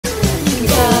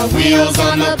wheels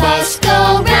on the bus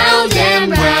go round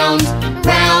and round,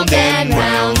 round and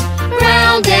round,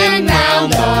 round and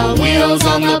round. The wheels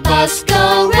on the bus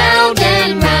go round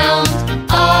and round,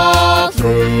 all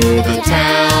through the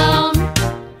town.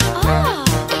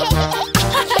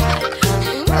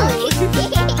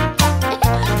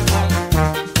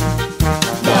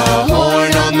 The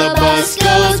horn on the bus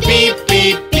goes beep,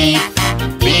 beep, beep,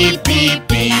 beep, beep,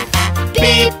 beep,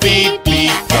 beep, beep,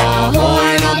 beep. The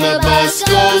horn on the bus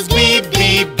goes beep,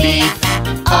 beep, beep,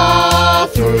 all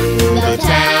through the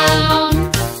town.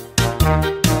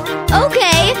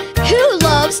 Okay, who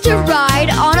loves to ride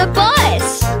on a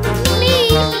bus? Me.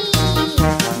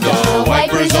 The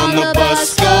wipers on the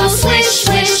bus go swish,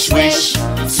 swish, swish,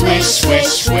 swish,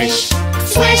 swish, swish,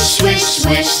 swish, swish,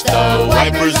 swish. The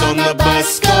wipers on the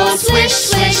bus go swish,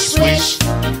 swish, swish,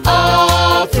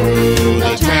 all through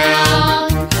the town.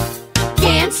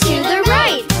 Dance to the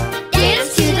right,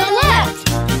 dance to the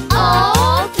left,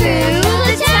 all through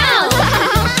the town.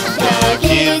 The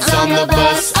kids on the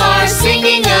bus are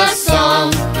singing a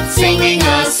song, singing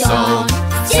a song,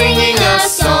 singing a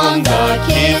song. The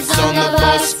kids on the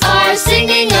bus are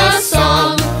singing a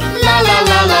song. La la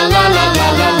la la la la la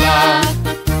la la.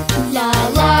 La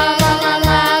la la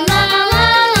la la la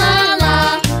la la.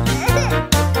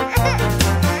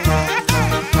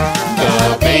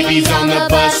 The babies on the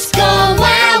bus go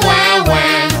wah wah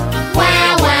wah, wah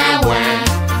wah wah,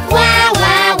 wah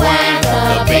wah wah.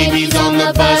 The babies on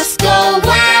the bus go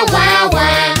wah wah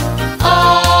wah,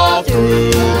 all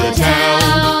through the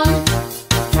town.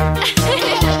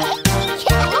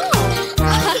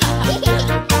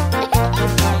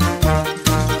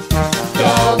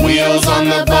 The wheels on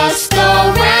the bus go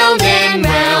round and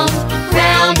round,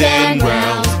 round and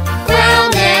round,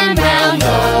 round and round.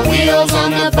 The wheels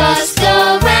on the bus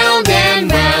go round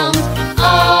and round,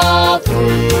 all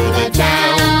through the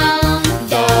town.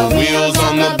 The wheels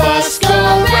on the bus go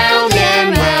round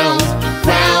and round,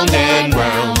 round and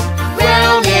round,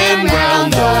 round and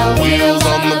round. The wheels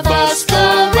on the bus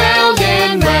go round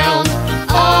and round,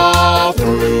 all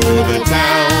through the town.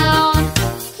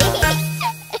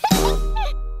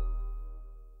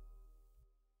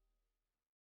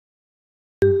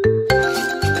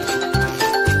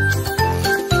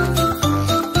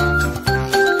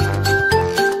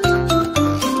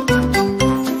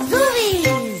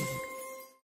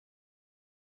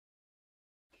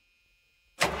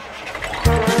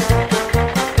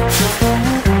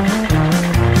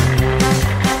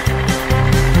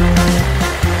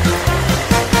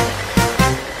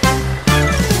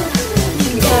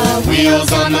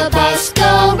 Wheels on the bus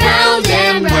go